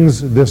 it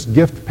brings this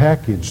gift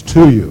package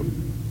to you.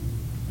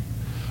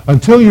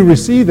 Until you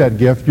receive that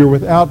gift, you're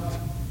without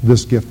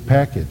this gift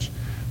package.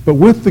 But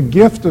with the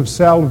gift of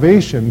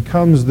salvation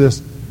comes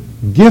this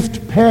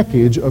gift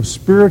package of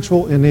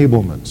spiritual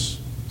enablements.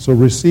 So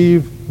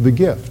receive the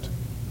gift.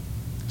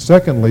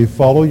 Secondly,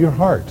 follow your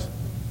heart.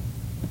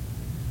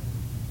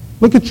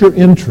 Look at your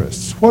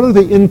interests. What are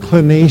the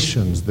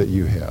inclinations that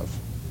you have?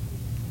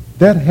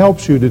 That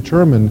helps you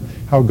determine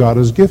how God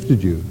has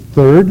gifted you.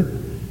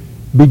 Third,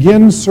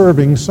 begin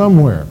serving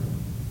somewhere.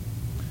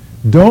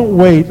 Don't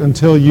wait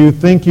until you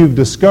think you've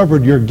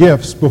discovered your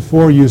gifts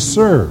before you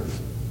serve.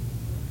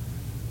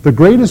 The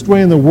greatest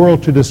way in the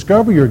world to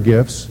discover your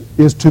gifts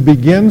is to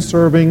begin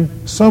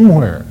serving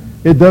somewhere.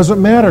 It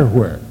doesn't matter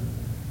where.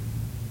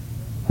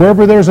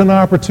 Wherever there's an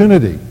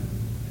opportunity.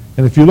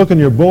 And if you look in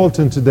your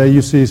bulletin today,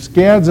 you see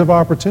scads of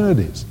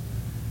opportunities.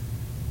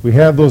 We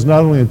have those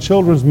not only in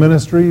children's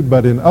ministry,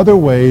 but in other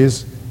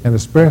ways, and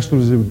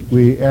especially as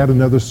we add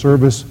another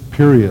service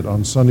period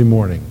on Sunday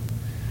morning.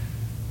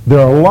 There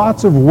are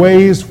lots of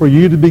ways for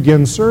you to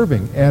begin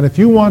serving. And if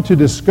you want to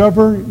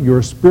discover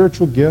your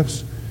spiritual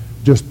gifts,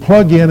 just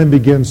plug in and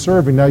begin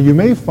serving. Now, you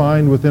may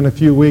find within a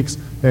few weeks,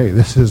 hey,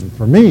 this isn't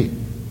for me.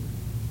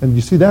 And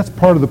you see, that's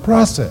part of the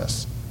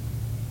process.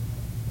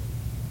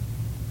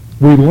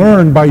 We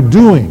learn by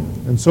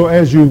doing. And so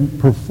as you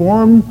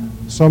perform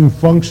some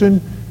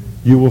function,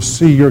 you will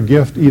see your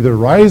gift either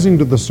rising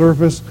to the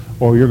surface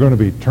or you're going to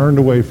be turned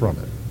away from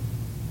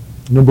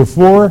it. Number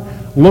 4,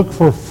 look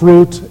for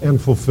fruit and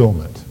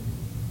fulfillment.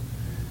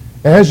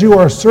 As you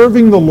are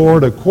serving the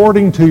Lord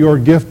according to your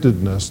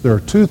giftedness, there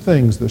are 2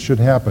 things that should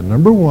happen.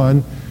 Number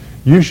 1,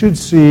 you should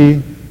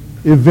see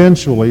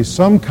eventually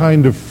some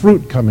kind of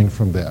fruit coming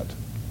from that.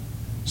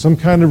 Some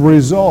kind of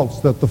results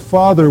that the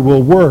Father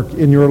will work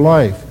in your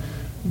life.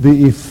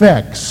 The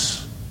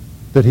effects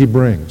that He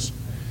brings.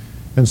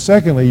 And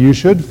secondly, you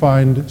should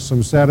find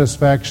some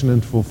satisfaction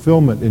and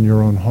fulfillment in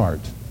your own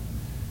heart.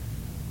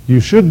 You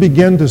should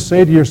begin to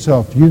say to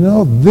yourself, you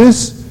know,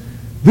 this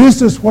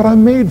is what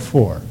I'm made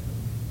for.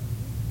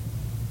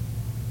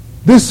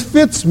 This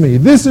fits me.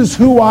 This is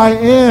who I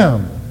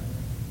am.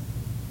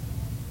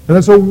 And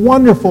it's a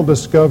wonderful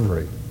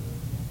discovery.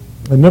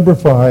 And number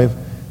 5,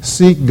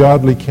 seek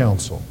godly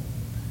counsel.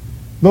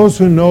 Those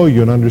who know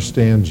you and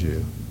understand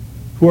you,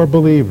 who are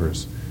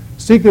believers,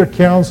 seek their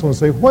counsel and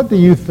say, what do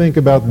you think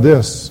about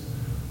this?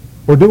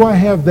 Or do I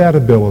have that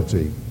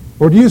ability?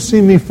 Or do you see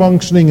me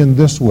functioning in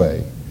this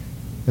way?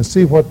 And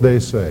see what they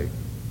say.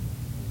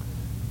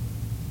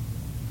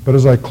 But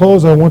as I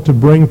close, I want to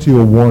bring to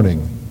you a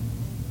warning.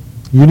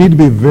 You need to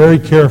be very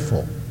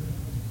careful,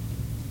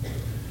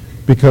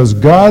 because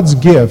God's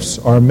gifts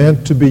are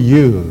meant to be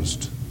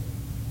used,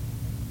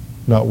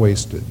 not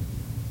wasted.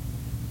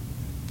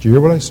 Do you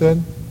hear what I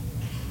said?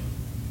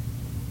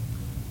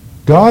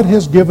 God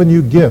has given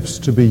you gifts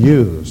to be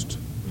used,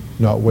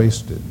 not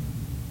wasted.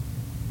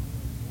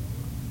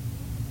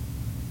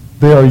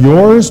 They are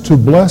yours to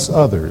bless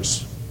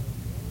others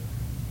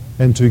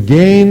and to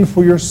gain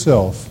for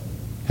yourself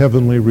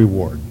heavenly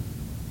reward.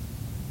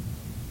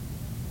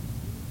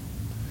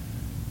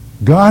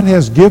 God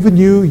has given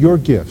you your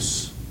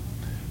gifts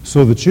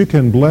so that you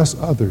can bless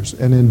others,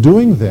 and in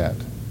doing that,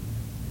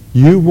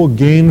 you will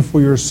gain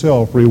for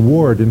yourself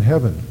reward in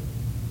heaven.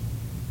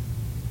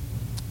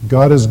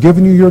 God has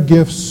given you your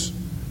gifts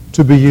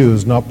to be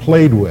used, not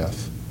played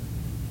with,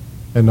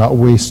 and not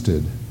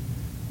wasted.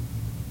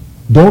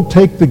 Don't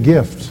take the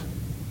gift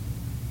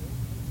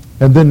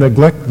and then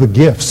neglect the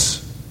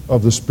gifts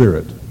of the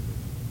Spirit.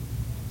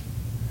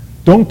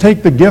 Don't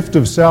take the gift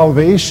of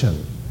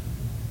salvation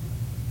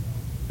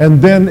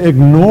and then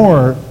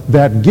ignore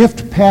that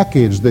gift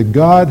package that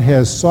God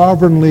has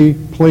sovereignly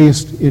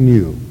placed in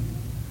you.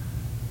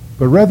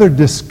 But rather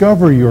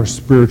discover your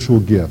spiritual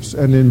gifts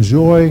and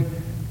enjoy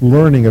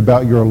learning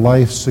about your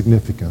life's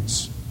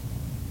significance.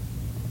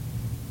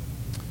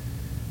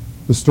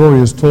 The story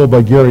is told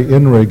by Gary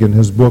Inrig in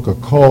his book, A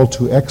Call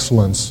to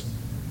Excellence,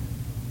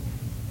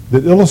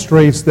 that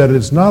illustrates that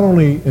it's not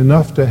only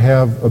enough to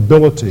have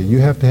ability, you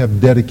have to have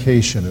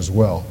dedication as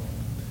well.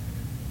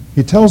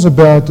 He tells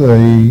about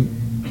a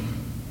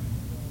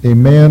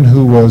man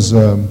who was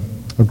a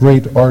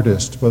great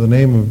artist by the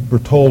name of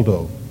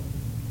Bertoldo.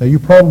 Now, you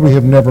probably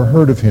have never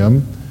heard of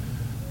him,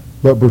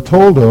 but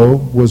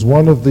Bertoldo was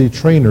one of the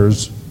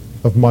trainers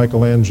of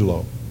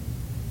Michelangelo.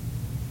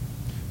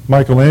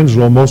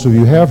 Michelangelo, most of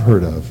you have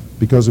heard of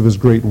because of his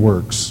great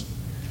works.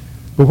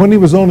 But when he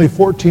was only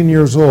 14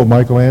 years old,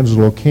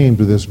 Michelangelo came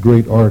to this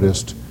great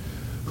artist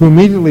who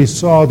immediately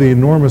saw the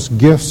enormous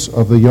gifts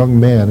of the young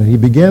man, and he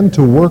began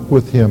to work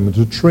with him and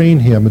to train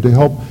him and to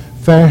help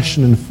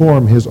fashion and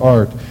form his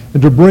art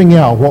and to bring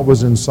out what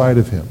was inside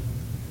of him.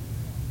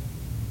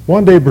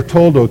 One day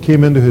Bertoldo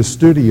came into his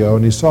studio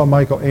and he saw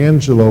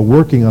Michelangelo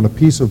working on a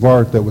piece of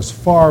art that was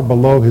far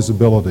below his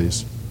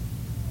abilities,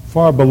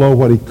 far below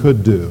what he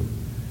could do.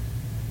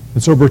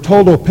 And so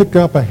Bertoldo picked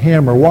up a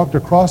hammer, walked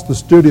across the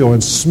studio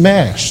and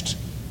smashed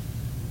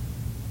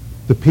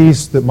the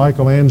piece that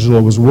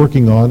Michelangelo was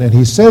working on, and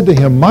he said to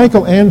him,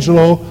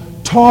 "Michelangelo,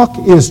 talk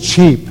is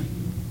cheap.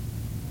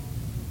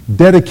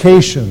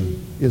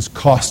 Dedication is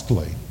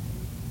costly."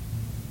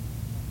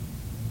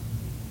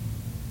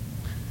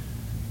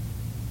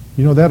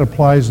 You know, that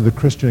applies to the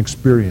Christian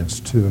experience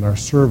too, in our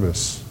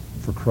service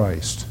for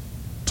Christ.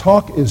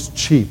 Talk is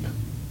cheap.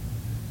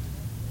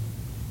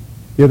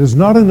 It is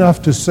not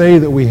enough to say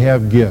that we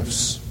have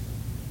gifts.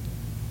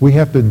 We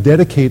have to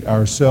dedicate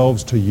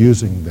ourselves to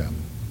using them.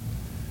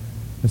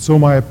 And so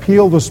my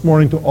appeal this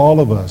morning to all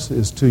of us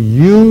is to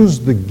use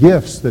the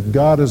gifts that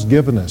God has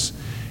given us.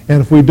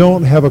 And if we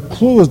don't have a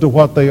clue as to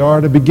what they are,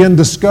 to begin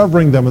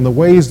discovering them in the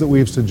ways that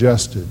we've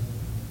suggested.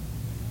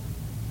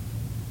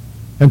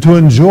 And to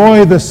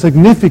enjoy the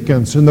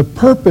significance and the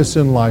purpose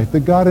in life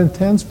that God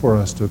intends for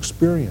us to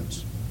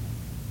experience.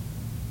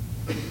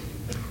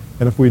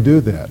 And if we do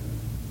that,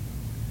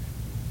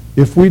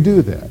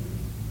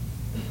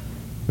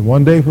 then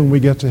one day when we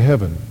get to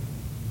heaven,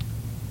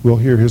 we'll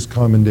hear his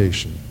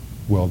commendation.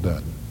 Well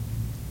done.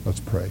 Let's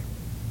pray.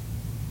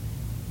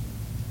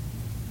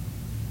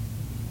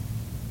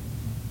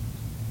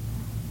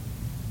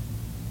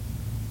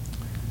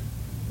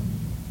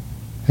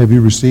 Have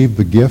you received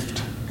the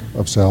gift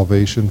of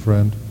salvation,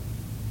 friend?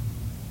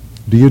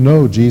 Do you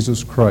know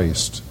Jesus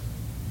Christ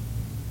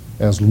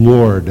as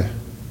Lord?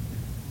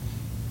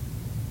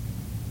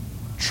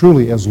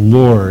 Truly as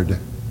Lord.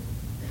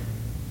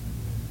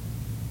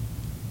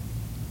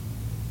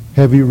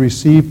 Have you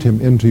received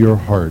him into your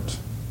heart,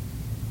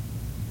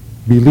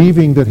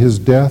 believing that his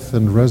death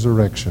and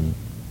resurrection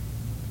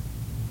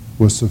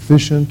was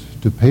sufficient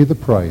to pay the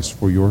price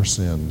for your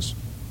sins?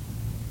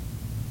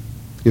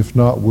 If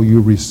not, will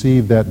you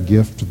receive that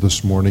gift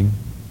this morning?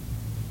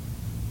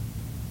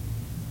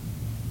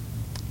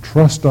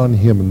 Trust on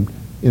him and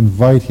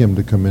invite him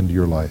to come into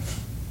your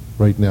life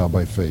right now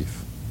by faith.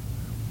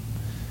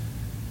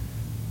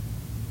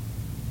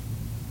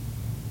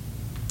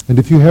 And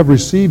if you have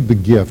received the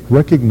gift,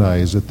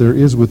 recognize that there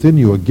is within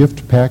you a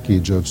gift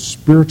package of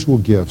spiritual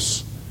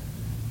gifts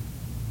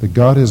that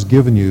God has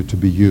given you to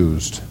be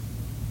used.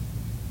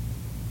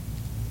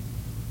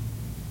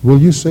 Will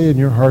you say in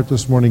your heart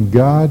this morning,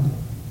 God,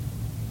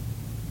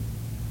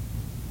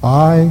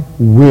 I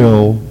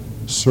will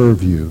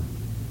serve you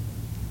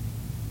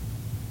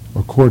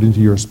according to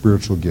your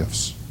spiritual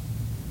gifts.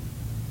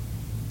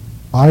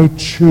 I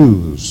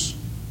choose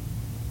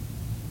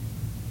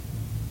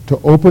to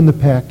open the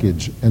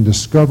package and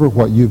discover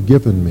what you've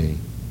given me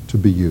to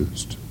be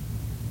used.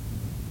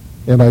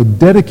 And I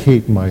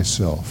dedicate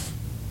myself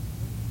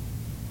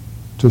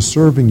to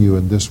serving you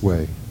in this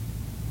way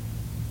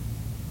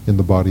in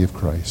the body of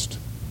Christ.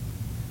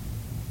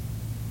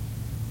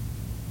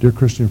 Dear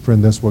Christian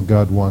friend, that's what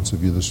God wants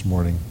of you this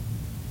morning.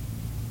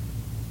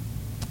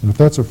 And if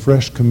that's a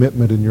fresh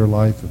commitment in your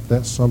life, if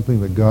that's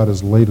something that God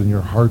has laid on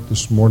your heart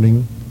this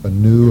morning,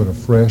 anew and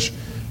afresh,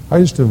 I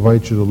just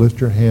invite you to lift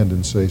your hand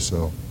and say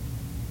so.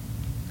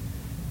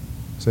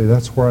 Say,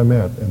 that's where I'm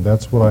at, and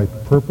that's what I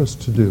purpose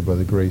to do by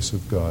the grace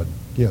of God.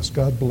 Yes,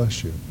 God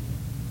bless you.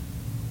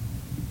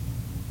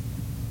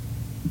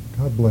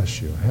 God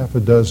bless you. Half a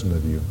dozen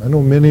of you. I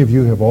know many of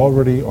you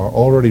are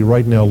already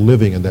right now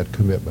living in that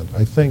commitment.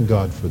 I thank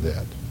God for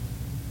that.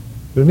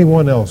 But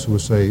anyone else who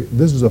would say,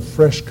 this is a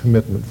fresh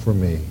commitment for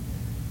me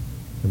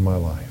in my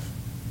life?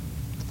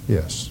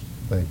 Yes,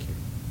 thank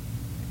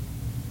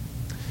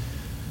you.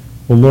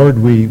 Well, Lord,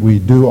 we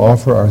do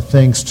offer our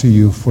thanks to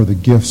you for the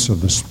gifts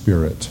of the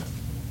Spirit.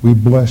 We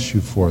bless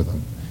you for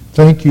them.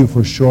 Thank you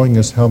for showing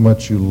us how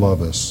much you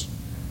love us,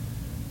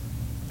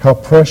 how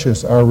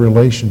precious our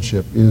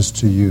relationship is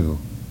to you.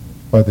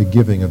 by the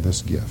giving of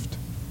this gift.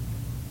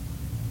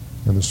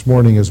 And this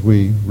morning, as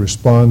we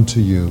respond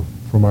to you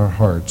from our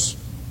hearts,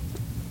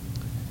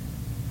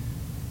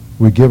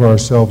 we give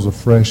ourselves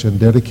afresh in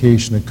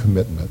dedication and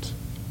commitment.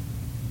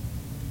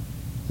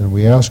 And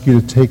we ask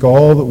you to take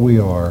all that we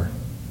are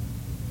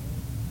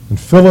and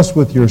fill us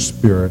with your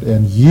Spirit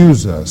and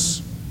use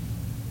us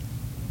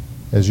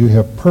as you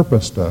have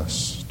purposed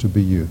us to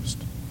be used.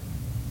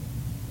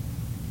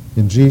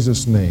 In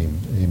Jesus' name,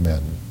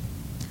 amen.